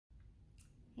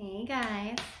Hey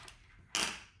guys, I'm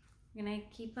gonna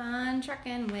keep on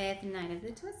trucking with Night of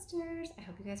the Twisters. I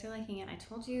hope you guys are liking it. I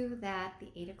told you that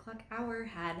the 8 o'clock hour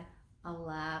had a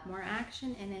lot more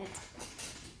action in it,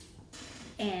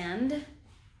 and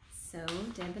so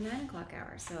did the 9 o'clock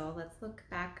hour. So let's look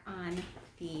back on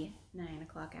the 9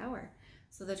 o'clock hour.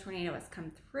 So the tornado has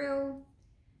come through.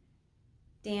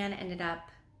 Dan ended up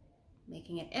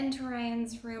making it into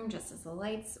Ryan's room just as the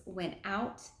lights went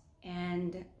out,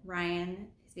 and Ryan,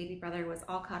 his baby brother, was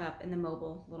all caught up in the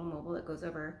little mobile that goes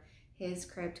over his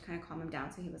crib to kind of calm him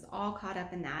down. So he was all caught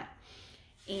up in that,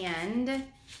 and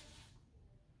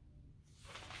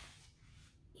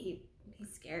he's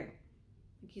scared.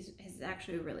 He's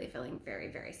actually really feeling very,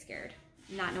 very scared,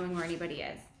 not knowing where anybody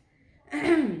is.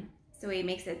 So he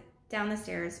makes it down the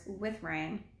stairs with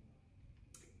Ryan,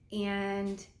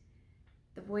 and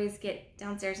the boys get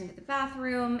downstairs into the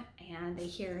bathroom and they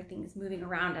hear things moving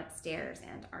around upstairs,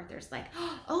 and Arthur's like,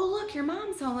 "Oh, look, your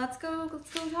mom's home. Let's go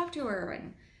talk to her."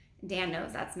 And Dan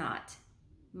knows that's not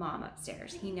mom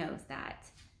upstairs. He knows that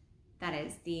that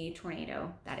is the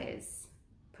tornado that is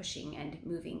pushing and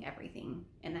moving everything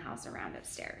in the house around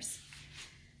upstairs.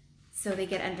 So they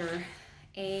get under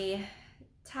a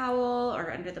towel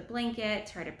or under the blanket,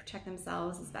 try to protect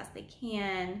themselves as best they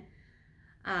can.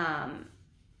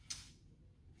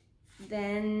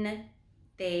 Then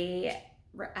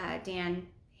Dan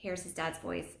hears his dad's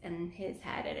voice in his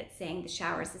head, and it's saying the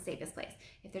shower is the safest place.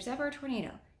 If there's ever a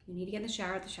tornado, you need to get in the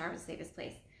shower. The shower is the safest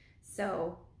place.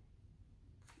 So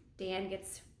Dan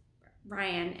gets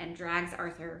Ryan and drags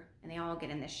Arthur, and they all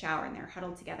get in the shower, and they're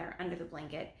huddled together under the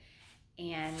blanket.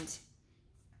 And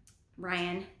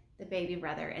Ryan, the baby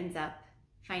brother, ends up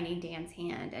finding Dan's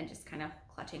hand and just kind of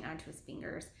clutching onto his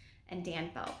fingers. And Dan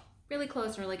felt really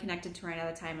close and really connected to Ryan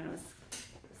at the time, and it was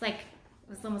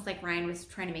almost like Ryan was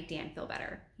trying to make Dan feel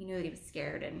better. He knew that he was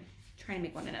scared and trying to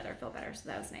make one another feel better, so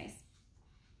that was nice.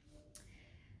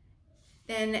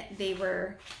 Then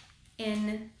they're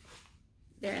in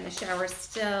the shower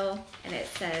still, and it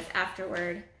says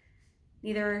afterward,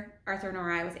 neither Arthur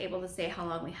nor I was able to say how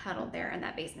long we huddled there in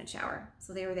that basement shower.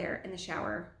 So they were there in the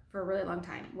shower for a really long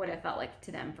time, what it felt like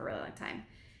to them for a really long time.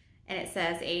 And it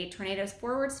says a tornado's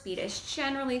forward speed is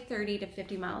generally 30 to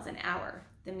 50 miles an hour,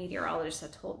 the meteorologist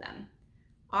had told them.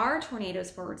 Our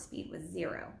tornado's forward speed was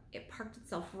 0. It parked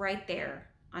itself right there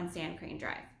on Sand Crane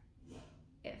Drive.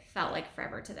 It felt like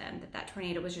forever to them that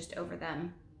tornado was just over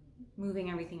them, moving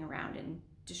everything around and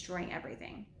destroying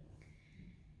everything.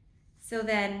 So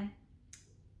then,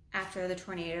 after the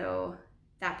tornado,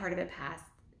 that part of it passed,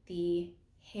 the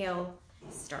hail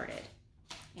started.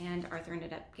 And Arthur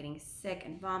ended up getting sick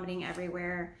and vomiting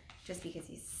everywhere just because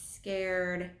he's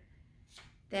scared.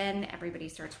 Then everybody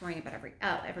starts worrying about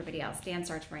everybody else. Dan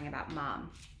starts worrying about mom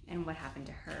and what happened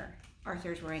to her.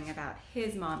 Arthur's worrying about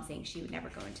his mom, saying she would never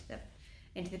go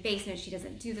into the basement. She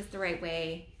doesn't do this the right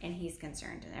way, and he's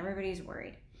concerned, and everybody's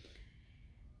worried.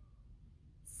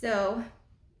 So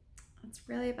that's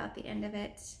really about the end of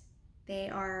it. They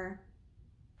are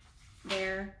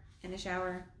there in the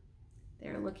shower.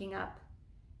 They're looking up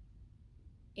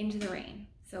into the rain.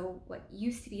 So what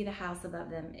used to be the house above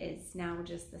them is now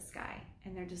just the sky,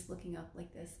 and they're just looking up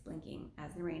like this, blinking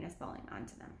as the rain is falling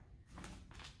onto them.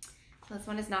 So this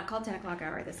one is not called 10 o'clock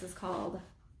hour. This is called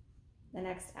the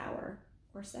next hour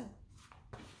or so.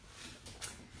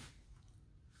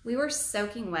 We were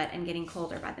soaking wet and getting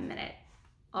colder by the minute.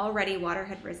 Already water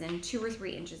had risen 2 or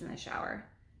 3 inches in the shower.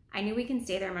 I knew we couldn't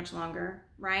stay there much longer.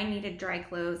 Ryan needed dry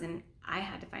clothes, and I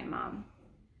had to find mom.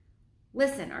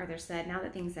 "Listen," Arthur said, now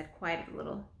that things had quieted a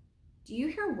little. "Do you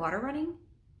hear water running?"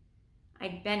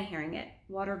 I'd been hearing it,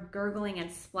 water gurgling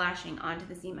and splashing onto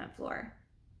the cement floor.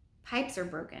 "Pipes are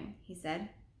broken," he said.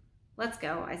 "Let's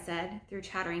go," I said, through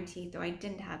chattering teeth, though I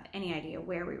didn't have any idea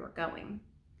where we were going.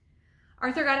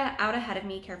 Arthur got out ahead of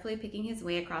me, carefully picking his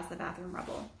way across the bathroom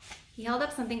rubble. He held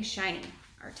up something shiny,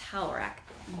 our towel rack,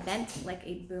 bent like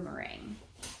a boomerang.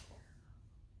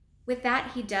 With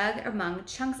that, he dug among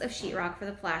chunks of sheetrock for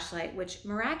the flashlight, which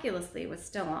miraculously was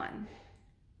still on.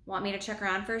 "Want me to check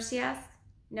around first?" he asked.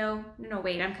 No,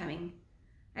 wait, I'm coming."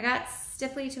 I got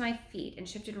stiffly to my feet and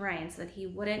shifted Ryan so that he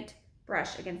wouldn't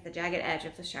brush against the jagged edge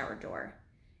of the shower door.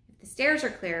 "If the stairs are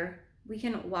clear, we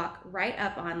can walk right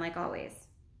up on like always."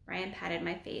 Ryan patted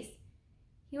my face.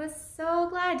 He was so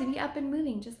glad to be up and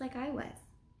moving just like I was.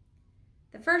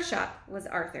 The first shock was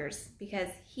Arthur's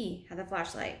because he had the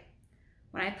flashlight.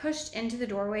 When I pushed into the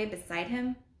doorway beside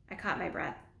him, I caught my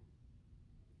breath.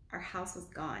 Our house was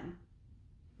gone.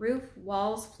 Roof,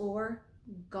 walls, floor,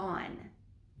 gone.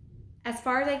 As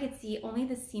far as I could see, only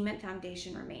the cement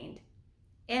foundation remained.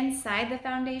 Inside the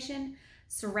foundation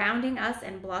Surrounding us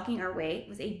and blocking our way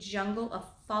was a jungle of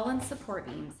fallen support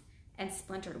beams and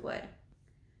splintered wood.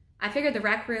 I figured the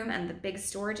rec room and the big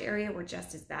storage area were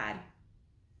just as bad.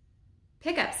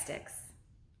 "Pick up sticks,"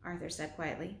 Arthur said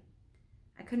quietly.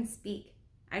 I couldn't speak.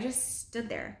 I just stood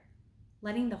there,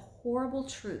 letting the horrible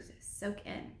truth soak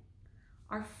in.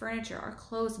 Our furniture, our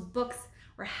clothes, books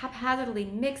were haphazardly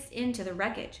mixed into the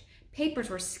wreckage. Papers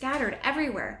were scattered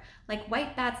everywhere. Like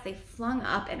white bats, they flung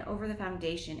up and over the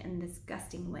foundation in this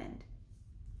gusting wind.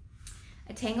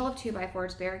 A tangle of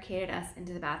 2x4s barricaded us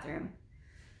into the bathroom.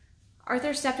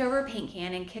 Arthur stepped over a paint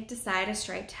can and kicked aside a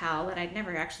striped towel that I'd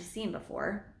never actually seen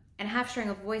before. In a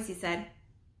half-strangled voice, he said,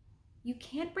 "You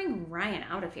can't bring Ryan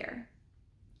out of here."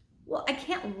 "Well, I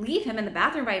can't leave him in the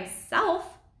bathroom by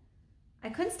himself." I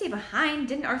couldn't stay behind.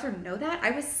 Didn't Arthur know that?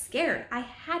 I was scared. I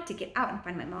had to get out and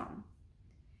find my mom.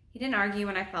 He didn't argue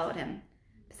when I followed him.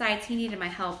 Besides, he needed my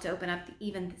help to open up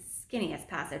even the skinniest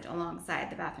passage alongside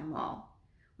the bathroom wall.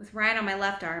 With Ryan on my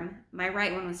left arm, my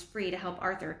right one was free to help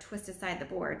Arthur twist aside the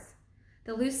boards.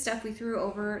 The loose stuff we threw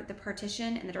over the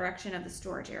partition in the direction of the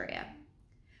storage area.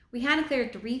 We hadn't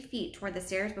cleared 3 feet toward the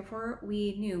stairs before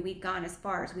we knew we'd gone as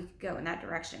far as we could go in that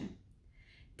direction.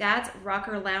 Dad's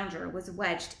rocker lounger was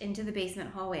wedged into the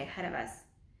basement hallway ahead of us,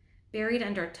 buried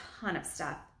under a ton of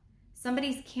stuff.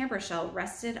 Somebody's camper shell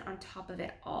rested on top of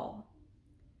it all.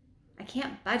 "I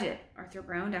can't budge it," Arthur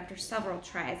groaned after several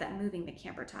tries at moving the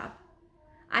camper top.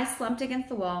 I slumped against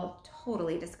the wall,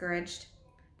 totally discouraged.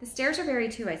 "The stairs are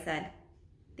buried too," I said.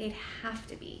 "They'd have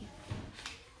to be."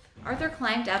 Arthur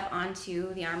climbed up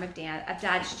onto the arm of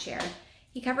Dad's chair.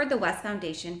 He covered the west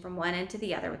foundation from one end to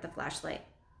the other with the flashlight.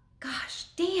 "Gosh,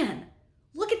 Dan,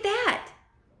 look at that!"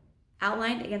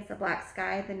 Outlined against the black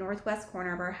sky, the northwest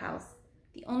corner of our house,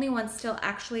 the only one still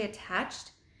actually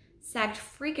attached, sagged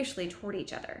freakishly toward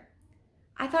each other.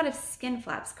 I thought of skin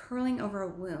flaps curling over a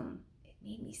womb. It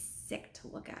made me sick to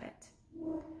look at it.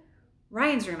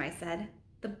 "Ryan's room," I said.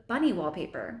 "The bunny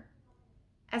wallpaper."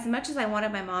 As much as I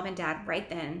wanted my mom and dad right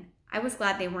then, I was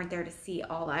glad they weren't there to see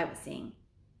all I was seeing.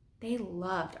 They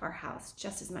loved our house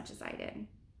just as much as I did.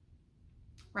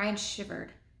 Ryan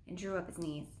shivered and drew up his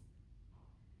knees.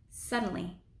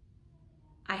 Suddenly,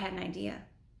 I had an idea.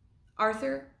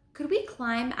 "Arthur, could we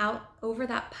climb out over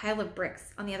that pile of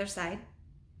bricks on the other side?"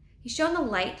 He shone the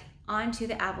light onto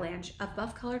the avalanche of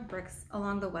buff-colored bricks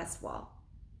along the west wall.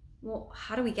 "Well,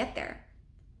 how do we get there?"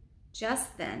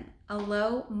 Just then, a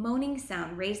low, moaning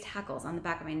sound raised hackles on the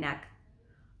back of my neck.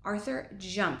 Arthur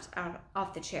jumped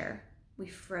off the chair. We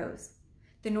froze.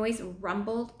 The noise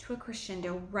rumbled to a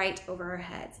crescendo right over our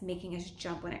heads, making us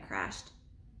jump when it crashed.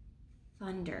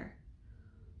 Thunder.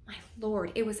 My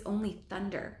Lord, it was only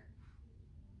thunder.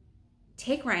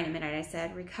 "Take Ryan a minute," I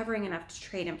said, recovering enough to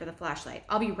trade him for the flashlight.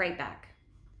 "I'll be right back."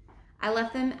 I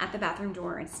left them at the bathroom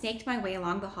door and snaked my way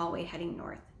along the hallway heading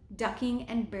north, ducking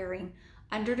and burying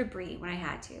under debris when I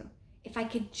had to. If I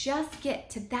could just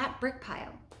get to that brick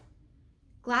pile.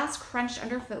 Glass crunched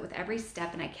underfoot with every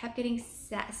step, and I kept getting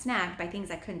snagged by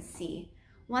things I couldn't see.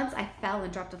 Once I fell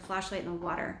and dropped a flashlight in the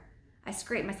water. I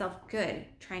scraped myself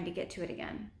good, trying to get to it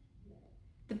again.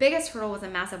 The biggest hurdle was a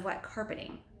mass of wet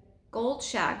carpeting, gold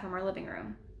shag from our living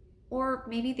room, or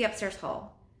maybe the upstairs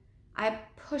hall. I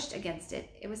pushed against it.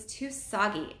 It was too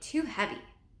soggy, too heavy.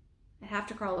 I'd have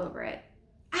to crawl over it.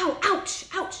 "Ow,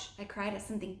 ouch, ouch," I cried as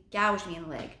something gouged me in the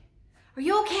leg. "Are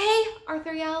you okay?"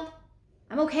 Arthur yelled.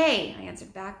 "I'm okay," I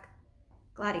answered back.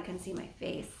 Glad he couldn't see my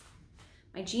face.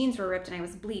 My jeans were ripped and I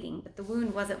was bleeding, but the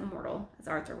wound wasn't mortal, as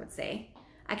Arthur would say.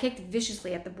 I kicked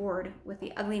viciously at the board with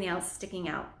the ugly nails sticking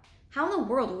out. How in the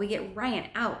world would we get Ryan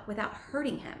out without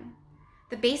hurting him?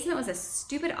 The basement was a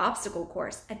stupid obstacle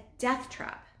course, a death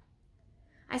trap.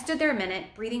 I stood there a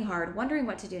minute, breathing hard, wondering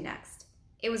what to do next.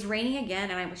 It was raining again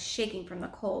and I was shaking from the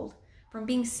cold, from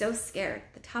being so scared.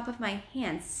 The top of my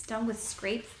hands stung with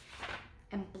scrapes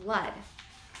and blood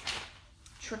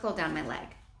trickled down my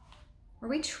leg. Were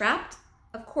we trapped?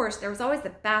 Of course, there was always the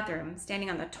bathroom standing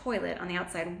on the toilet on the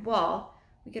outside wall.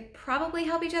 We could probably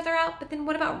help each other out, but then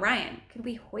what about Ryan? Could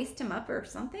we hoist him up or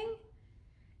something?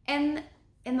 And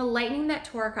in the lightning that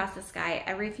tore across the sky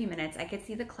every few minutes, I could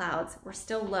see the clouds were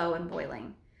still low and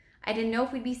boiling. I didn't know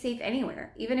if we'd be safe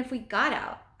anywhere, even if we got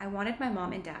out. I wanted my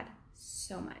mom and dad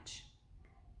so much.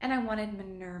 And I wanted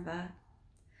Minerva.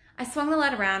 I swung the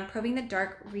light around, probing the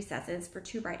dark recesses for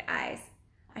 2 bright eyes.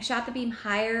 I shot the beam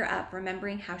higher up,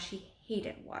 remembering how she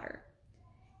hated water.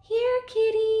 "Here,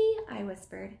 kitty," I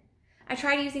whispered. I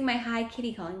tried using my high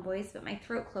kitty calling voice, but my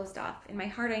throat closed off. In my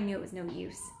heart, I knew it was no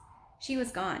use. She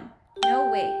was gone. No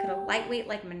way could a lightweight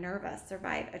like Minerva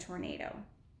survive a tornado.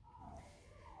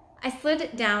 I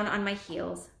slid down on my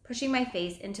heels, pushing my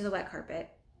face into the wet carpet.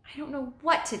 I don't know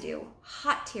what to do.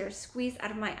 Hot tears squeezed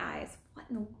out of my eyes. What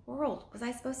in the world was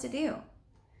I supposed to do?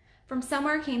 From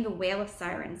somewhere came the wail of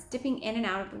sirens, dipping in and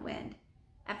out of the wind.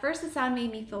 At first, the sound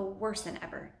made me feel worse than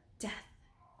ever. Death.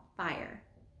 Fire.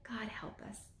 God help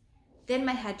us. Then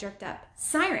my head jerked up.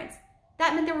 Sirens!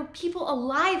 That meant there were people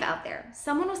alive out there.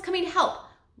 Someone was coming to help.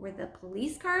 Were the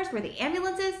police cars? Were the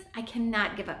ambulances? I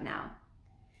cannot give up now.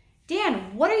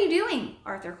 Dan, what are you doing?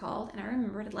 Arthur called, and I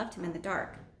remembered I'd left him in the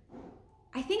dark.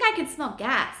 I think I could smell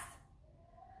gas.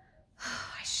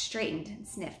 I straightened and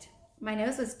sniffed. My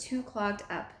nose was too clogged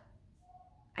up.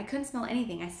 I couldn't smell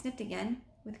anything. I sniffed again.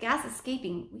 With gas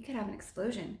escaping, we could have an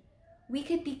explosion. We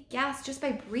could be gassed just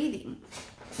by breathing.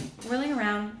 Whirling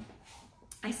around,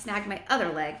 I snagged my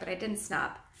other leg, but I didn't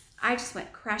stop. I just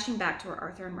went crashing back to where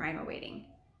Arthur and Ryan were waiting.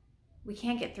 We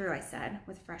can't get through, I said,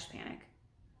 with fresh panic.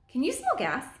 Can you smell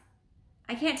gas?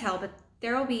 I can't tell, but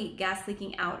there will be gas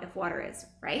leaking out if water is,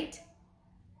 right?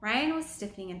 Ryan was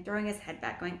stiffening and throwing his head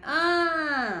back, going,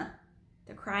 ah!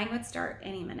 The crying would start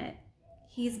any minute.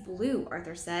 He's blue,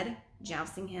 Arthur said,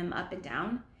 jousting him up and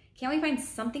down. Can't we find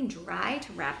something dry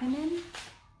to wrap him in?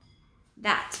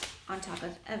 That, on top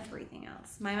of everything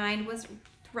else. My mind was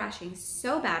thrashing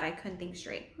so bad I couldn't think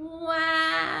straight.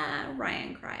 Wah!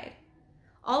 Ryan cried.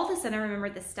 All of a sudden, I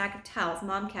remembered the stack of towels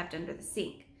Mom kept under the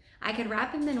sink. I could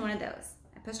wrap him in one of those.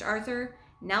 I pushed Arthur,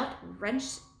 knelt,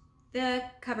 wrenched the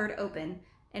cupboard open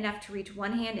enough to reach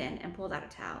one hand in, and pulled out a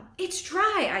towel. It's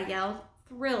dry, I yelled,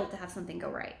 thrilled to have something go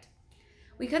right.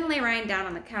 We couldn't lay Ryan down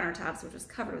on the countertops, which was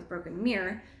covered with broken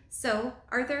mirror, so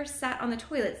Arthur sat on the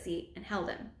toilet seat and held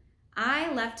him.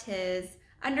 I left his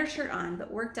undershirt on,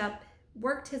 but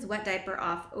worked his wet diaper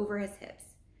off over his hips.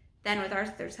 Then, with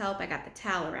Arthur's help, I got the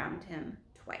towel around him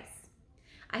twice.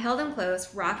 I held him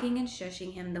close, rocking and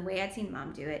shushing him the way I'd seen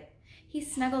Mom do it. He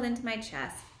snuggled into my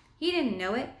chest. He didn't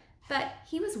know it, but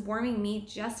he was warming me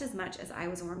just as much as I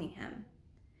was warming him.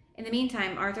 In the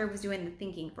meantime, Arthur was doing the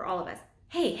thinking for all of us.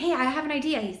 Hey, I have an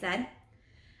idea, he said.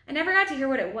 I never got to hear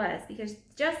what it was, because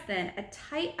just then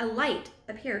a light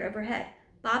appeared overhead,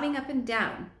 bobbing up and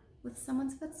down with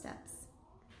someone's footsteps.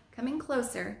 Coming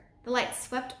closer, the light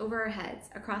swept over our heads,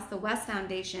 across the west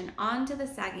foundation, onto the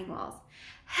sagging walls.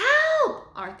 Help!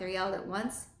 Arthur yelled at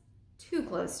once, too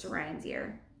close to Ryan's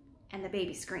ear, and the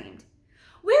baby screamed.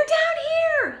 We're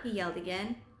down here, he yelled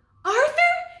again. Arthur?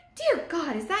 Dear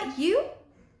God, is that you?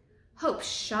 Hope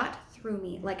shot through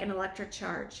me like an electric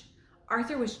charge.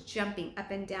 Arthur was jumping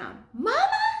up and down. Mama?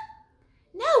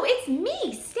 No, it's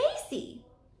me, Stacy.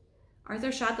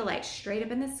 Arthur shot the light straight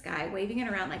up in the sky, waving it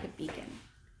around like a beacon.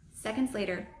 Seconds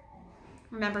later,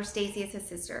 remember, Stacy is his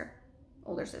sister,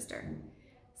 older sister.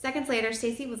 Seconds later,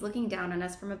 Stacy was looking down on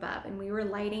us from above, and we were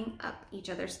lighting up each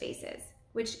other's faces,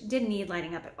 which didn't need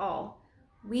lighting up at all.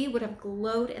 We would have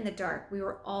glowed in the dark. We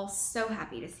were all so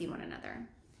happy to see one another.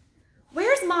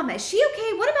 Where's Mama? Is she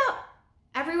okay? What about...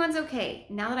 Everyone's okay,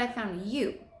 now that I've found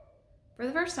you. For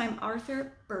the first time,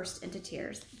 Arthur burst into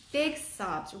tears. Big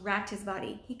sobs racked his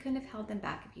body. He couldn't have held them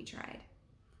back if he tried.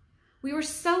 We were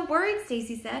so worried,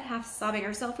 Stacy said, half sobbing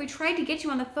herself. We tried to get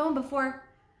you on the phone before...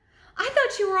 I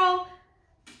thought you were all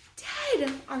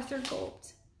dead, Arthur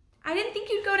gulped. I didn't think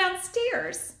you'd go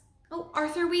downstairs. Oh,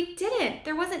 Arthur, we didn't.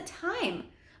 There wasn't time.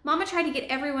 Mama tried to get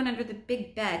everyone under the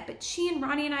big bed, but she and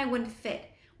Ronnie and I wouldn't fit.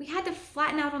 We had to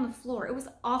flatten out on the floor. It was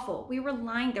awful. We were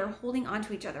lying there holding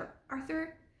onto each other.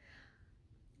 Arthur,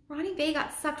 Ronnie Bay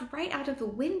got sucked right out of the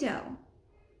window.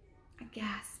 I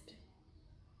gasped.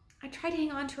 I tried to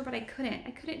hang on to her, but I couldn't.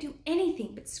 I couldn't do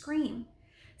anything but scream.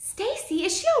 Stacy,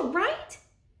 is she all right?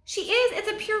 She is.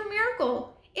 It's a pure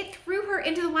miracle. It threw her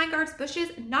into the Weingart's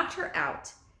bushes and knocked her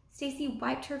out. Stacy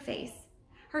wiped her face,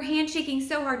 her hand shaking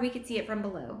so hard we could see it from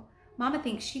below. Mama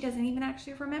thinks she doesn't even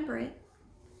actually remember it.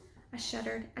 I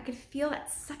shuddered. I could feel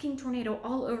that sucking tornado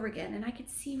all over again, and I could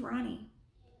see Ronnie.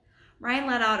 Ryan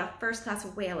let out a first-class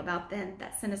wail about then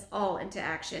that sent us all into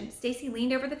action. Stacy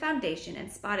leaned over the foundation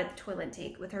and spotted the toilet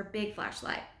tank with her big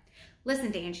flashlight.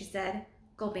 Listen, Dan, she said,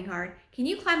 gulping hard. Can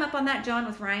you climb up on that John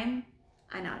with Ryan?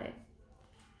 I nodded.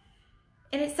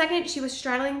 In a second, she was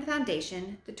straddling the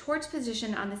foundation, the torch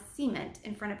positioned on the cement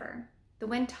in front of her. The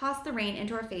wind tossed the rain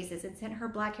into our faces and sent her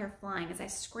black hair flying as I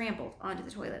scrambled onto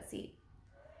the toilet seat.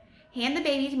 Hand the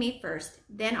baby to me first,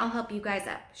 then I'll help you guys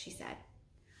up, she said.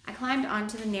 I climbed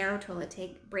onto the narrow toilet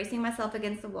tank, bracing myself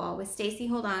against the wall with Stacy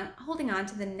holding on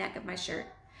to the neck of my shirt.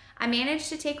 I managed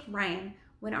to take Ryan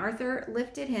when Arthur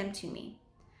lifted him to me.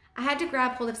 I had to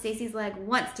grab hold of Stacy's leg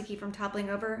once to keep from toppling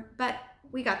over, but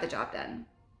we got the job done.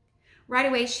 Right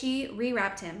away, she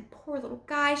rewrapped him. Poor little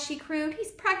guy, she crooned.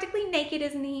 He's practically naked,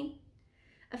 isn't he?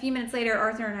 A few minutes later,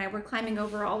 Arthur and I were climbing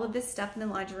over all of this stuff in the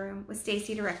laundry room with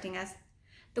Stacy directing us.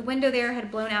 The window there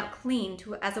had blown out clean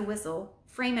as a whistle,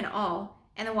 frame and all,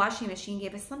 and the washing machine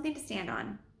gave us something to stand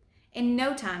on. In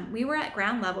no time, we were at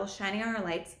ground level, shining our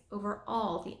lights over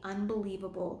all the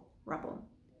unbelievable rubble.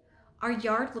 Our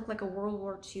yard looked like a World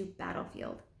War II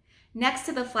battlefield. Next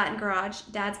to the flattened garage,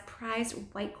 Dad's prized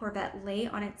white Corvette lay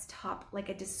on its top like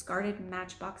a discarded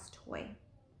Matchbox toy.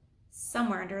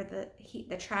 Somewhere under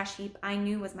the trash heap I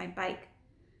knew was my bike,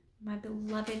 my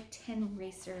beloved tin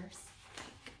racer's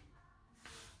bike.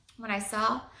 When I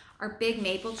saw our big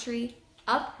maple tree,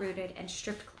 uprooted and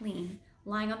stripped clean,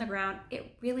 lying on the ground,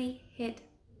 it really hit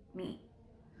me.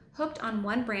 Hooked on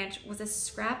one branch was a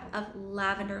scrap of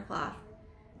lavender cloth.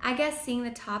 I guess seeing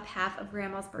the top half of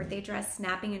Grandma's birthday dress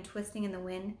snapping and twisting in the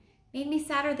wind made me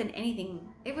sadder than anything.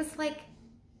 It was like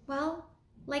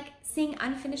seeing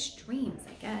unfinished dreams,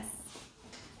 I guess.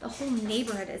 The whole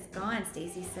neighborhood is gone,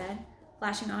 Stacy said,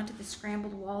 flashing onto the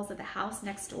scrambled walls of the house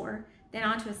next door, then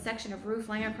onto a section of roof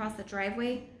lying across the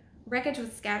driveway. Wreckage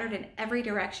was scattered in every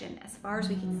direction as far as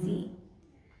we could see.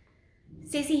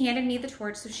 Stacy handed me the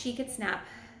torch so she could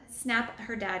snap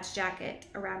her dad's jacket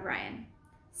around Ryan.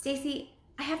 Stacy,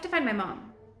 I have to find my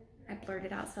mom, I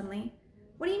blurted out suddenly.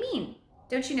 What do you mean?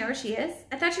 Don't you know where she is?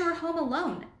 I thought you were home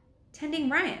alone, tending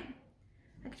Ryan.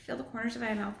 I could feel the corners of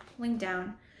my mouth pulling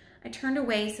down. I turned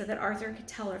away so that Arthur could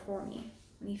tell her for me.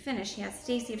 When he finished, he asked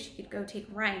Stacy if she could go take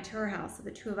Ryan to her house so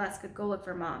the two of us could go look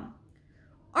for Mom.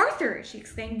 Arthur, she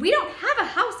exclaimed, we don't have a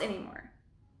house anymore.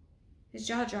 His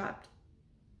jaw dropped.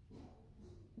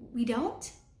 We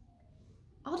don't?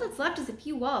 All that's left is a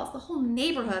few walls. The whole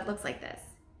neighborhood looks like this.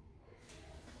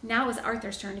 Now it was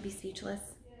Arthur's turn to be speechless.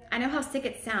 I know how sick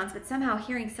it sounds, but somehow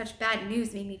hearing such bad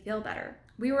news made me feel better.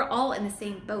 We were all in the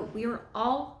same boat. We were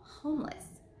all homeless.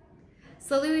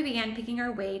 Slowly we began picking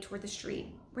our way toward the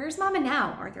street. Where's Mama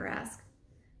now? Arthur asked.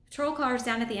 Patrol cars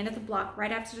down at the end of the block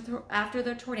right after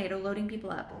the tornado loading people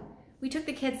up. We took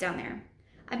the kids down there.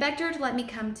 I begged her to let me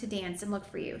come to dance and look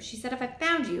for you. She said if I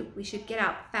found you, we should get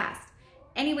out fast.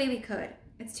 Any way we could.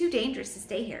 It's too dangerous to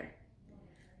stay here.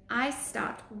 I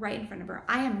stopped right in front of her.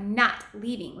 I am not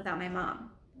leaving without my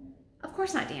mom. Of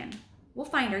course not, Dan. We'll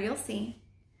find her, you'll see.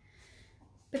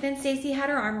 But then Stacy had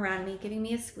her arm around me, giving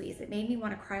me a squeeze that made me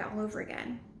want to cry all over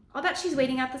again. I'll bet she's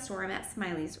waiting at the store I'm at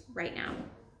Smiley's right now.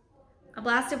 A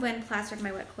blast of wind plastered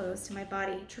my wet clothes to my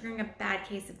body, triggering a bad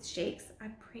case of the shakes. I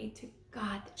prayed to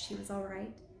God that she was all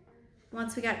right.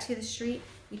 Once we got to the street,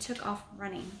 we took off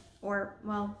running, or,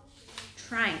 well,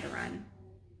 trying to run.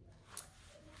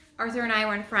 Arthur and I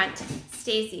were in front.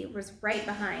 Stacy was right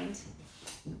behind.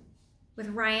 With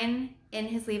Ryan in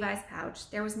his Levi's pouch,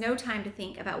 there was no time to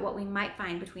think about what we might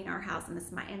find between our house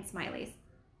and Smiley's.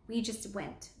 We just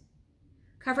went.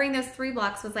 Covering those 3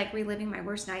 blocks was like reliving my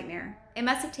worst nightmare. It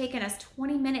must have taken us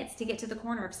 20 minutes to get to the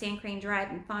corner of Sand Crane Drive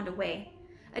and Fonda Way,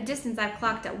 a distance I've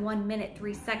clocked at 1 minute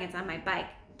 3 seconds on my bike,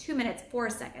 2 minutes 4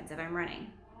 seconds if I'm running.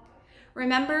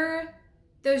 Remember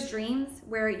those dreams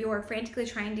where you're frantically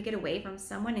trying to get away from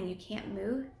someone and you can't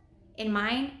move? In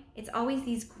mine, it's always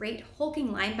these great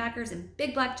hulking linebackers in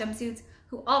big black jumpsuits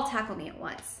who all tackle me at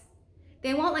once.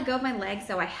 They won't let go of my legs,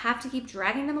 so I have to keep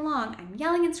dragging them along. I'm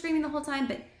yelling and screaming the whole time,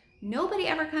 but nobody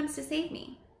ever comes to save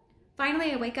me.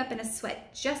 Finally, I wake up in a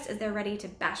sweat just as they're ready to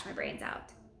bash my brains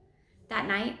out. That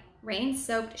night,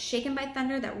 rain-soaked, shaken by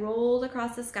thunder that rolled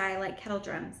across the sky like kettle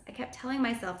drums, I kept telling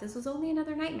myself this was only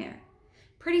another nightmare.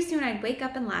 Pretty soon I'd wake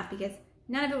up and laugh because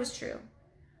none of it was true.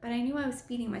 But I knew I was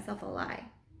feeding myself a lie.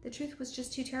 The truth was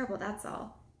just too terrible, that's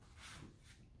all.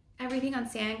 Everything on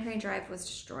Sand Crane Drive was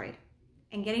destroyed.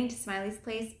 And getting to Smiley's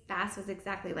place fast was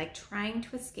exactly like trying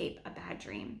to escape a bad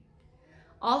dream.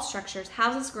 All structures,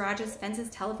 houses, garages,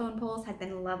 fences, telephone poles had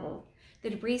been leveled.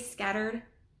 The debris scattered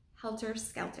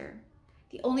helter-skelter.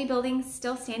 The only buildings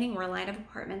still standing were a line of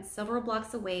apartments several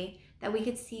blocks away that we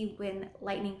could see when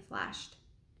lightning flashed.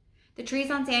 The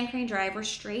trees on Sand Crane Drive were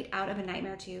straight out of a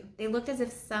nightmare too. They looked as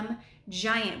if some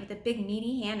giant with a big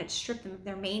meaty hand had stripped them of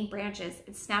their main branches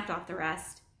and snapped off the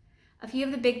rest. A few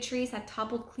of the big trees had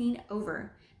toppled clean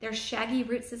over. Their shaggy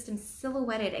root systems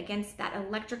silhouetted against that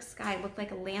electric sky looked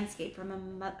like a landscape from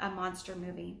a monster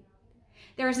movie.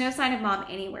 There was no sign of Mom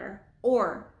anywhere,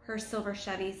 or her silver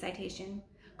Chevy Citation.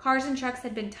 Cars and trucks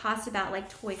had been tossed about like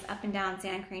toys up and down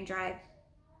Sand Crane Drive,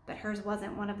 but hers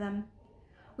wasn't one of them.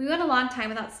 We went a long time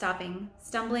without stopping,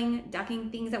 stumbling,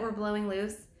 ducking things that were blowing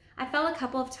loose. I fell a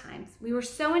couple of times. We were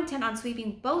so intent on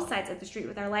sweeping both sides of the street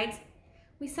with our lights,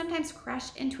 we sometimes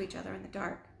crashed into each other in the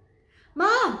dark.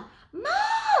 Mom!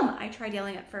 Mom! I tried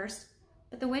yelling at first,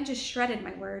 but the wind just shredded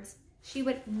my words. She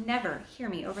would never hear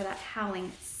me over that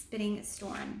howling, spitting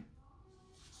storm.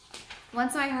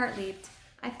 Once my heart leaped,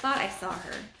 I thought I saw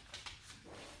her.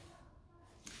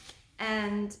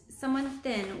 and someone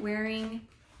thin wearing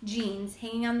jeans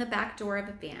hanging on the back door of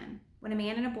a van. When a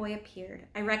man and a boy appeared,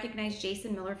 I recognized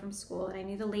Jason Miller from school, and I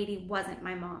knew the lady wasn't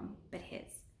my mom, but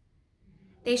his.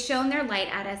 They shone their light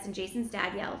at us, and Jason's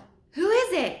dad yelled, "Who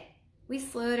is it?" We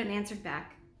slowed and answered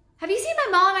back, "Have you seen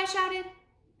my mom?" I shouted.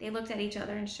 They looked at each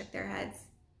other and shook their heads.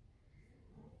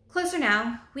 Closer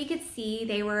now, we could see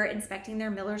they were inspecting their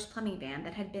Miller's plumbing van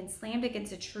that had been slammed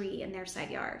against a tree in their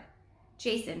side yard.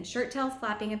 Jason, shirt tails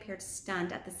flapping, appeared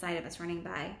stunned at the sight of us running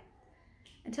by.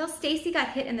 Until Stacy got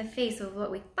hit in the face with what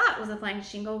we thought was a flying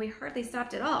shingle, we hardly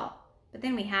stopped at all. But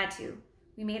then we had to.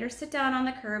 We made her sit down on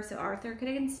the curb so Arthur could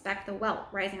inspect the welt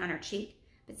rising on her cheek.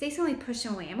 But Stacy only pushed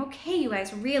him away. "I'm okay, you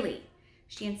guys, really,"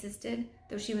 she insisted,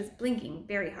 though she was blinking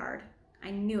very hard. I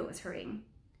knew it was hurting.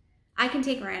 "I can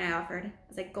take Ryan," I offered,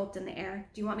 as I gulped in the air.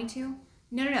 "Do you want me to?"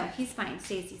 No, he's fine,"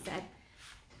 Stacy said,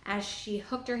 as she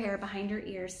hooked her hair behind her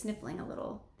ears, sniffling a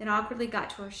little, then awkwardly got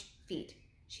to her feet.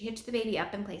 She hitched the baby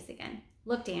up in place again.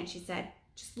 "Look, Dan," she said.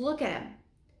 "Just look at him."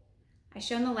 I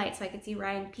shone the light so I could see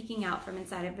Ryan peeking out from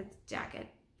inside of his jacket.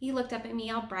 He looked up at me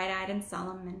all bright-eyed and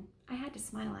solemn, and I had to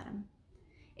smile at him.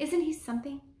 "Isn't he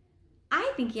something?"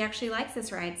 "I think he actually likes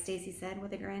this ride," Stacy said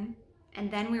with a grin. And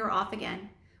then we were off again,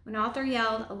 when Arthur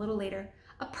yelled a little later,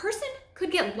 "A person could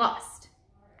get lost."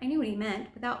 I knew what he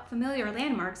meant. Without familiar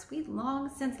landmarks, we'd long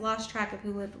since lost track of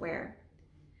who lived where.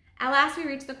 At last we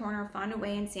reached the corner of Fonda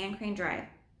Way and Sand Crane Drive,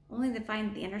 only to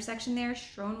find the intersection there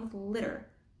strewn with litter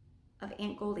of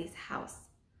Aunt Goldie's house.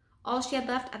 All she had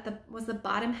left was the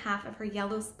bottom half of her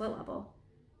yellow split level.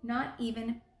 Not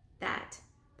even that.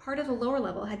 Part of the lower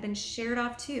level had been shared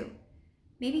off too.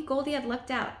 Maybe Goldie had lucked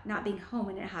out, not being home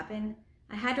when it happened.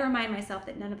 I had to remind myself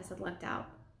that none of us had lucked out.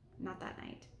 Not that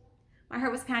night. My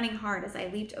heart was pounding hard as I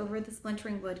leaped over the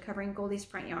splintering wood covering Goldie's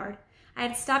front yard. I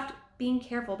had stopped being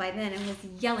careful by then and was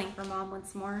yelling for Mom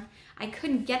once more. I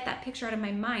couldn't get that picture out of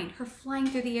my mind, her flying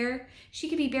through the air. She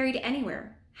could be buried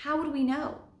anywhere. How would we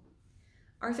know?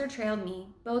 Arthur trailed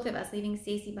me, both of us leaving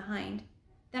Stacy behind.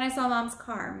 Then I saw Mom's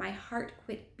car. My heart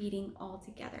quit beating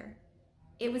altogether.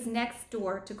 It was next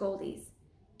door to Goldie's,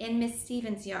 in Miss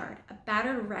Stevens' yard, a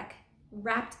battered wreck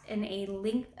wrapped in a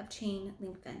length of chain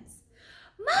link fence.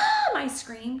 "Mom!" I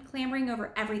screamed, clambering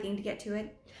over everything to get to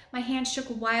it. My hands shook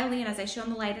wildly, and as I shone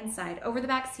the light inside, over the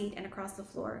back seat and across the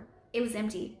floor. It was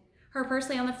empty. Her purse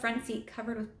lay on the front seat,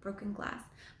 covered with broken glass.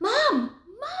 "Mom!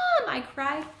 Mom!" I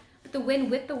cried, but the wind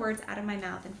whipped the words out of my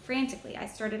mouth, and frantically I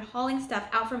started hauling stuff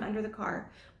out from under the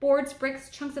car. Boards, bricks,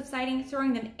 chunks of siding,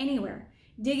 throwing them anywhere,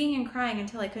 digging and crying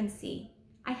until I couldn't see.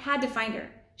 I had to find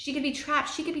her. She could be trapped.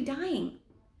 She could be dying.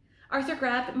 Arthur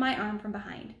grabbed my arm from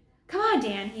behind. "Come on,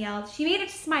 Dan," he yelled. "She made it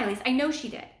to Smiley's. I know she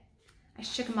did." I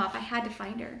shook him off. I had to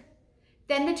find her.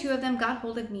 Then the two of them got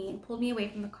hold of me and pulled me away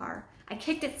from the car. I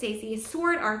kicked at Stacy,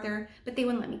 swore at Arthur, but they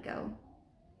wouldn't let me go.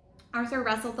 Arthur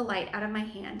wrestled the light out of my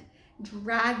hand,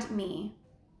 dragged me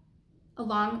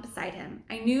along beside him.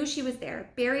 I knew she was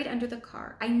there, buried under the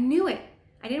car. I knew it.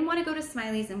 I didn't want to go to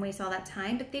Smiley's and waste all that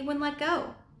time, but they wouldn't let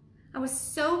go. I was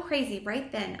so crazy right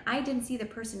then, I didn't see the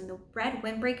person in the red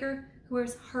windbreaker who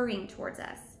was hurrying towards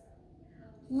us.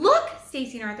 "Look!"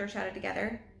 Stacy and Arthur shouted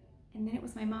together. And then it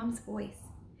was my mom's voice.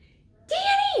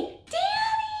 "Danny!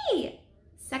 Danny!"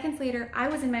 Seconds later, I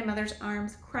was in my mother's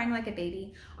arms, crying like a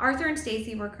baby. Arthur and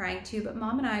Stacy were crying too, but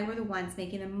Mom and I were the ones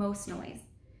making the most noise.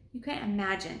 You can't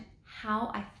imagine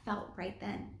how I felt right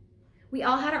then. We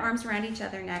all had our arms around each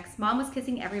other next. Mom was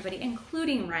kissing everybody,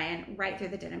 including Ryan, right through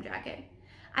the denim jacket.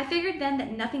 I figured then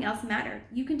that nothing else mattered.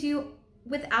 You can do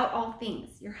without all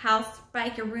things. Your house,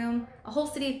 bike, your room, a whole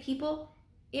city of people,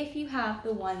 if you have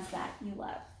the ones that you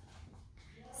love.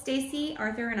 Stacy,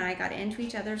 Arthur, and I got into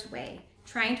each other's way,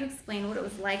 trying to explain what it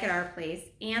was like at our place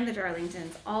and the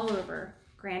Darlingtons all over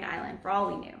Grand Island for all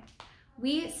we knew.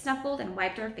 We snuffled and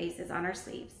wiped our faces on our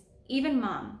sleeves. Even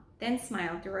Mom then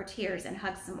smiled through our tears and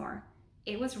hugged some more.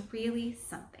 It was really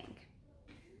something.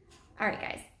 All right,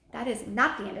 guys, that is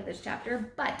not the end of this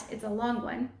chapter, but it's a long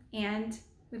one, and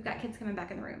we've got kids coming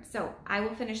back in the room. So I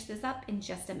will finish this up in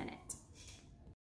just a minute.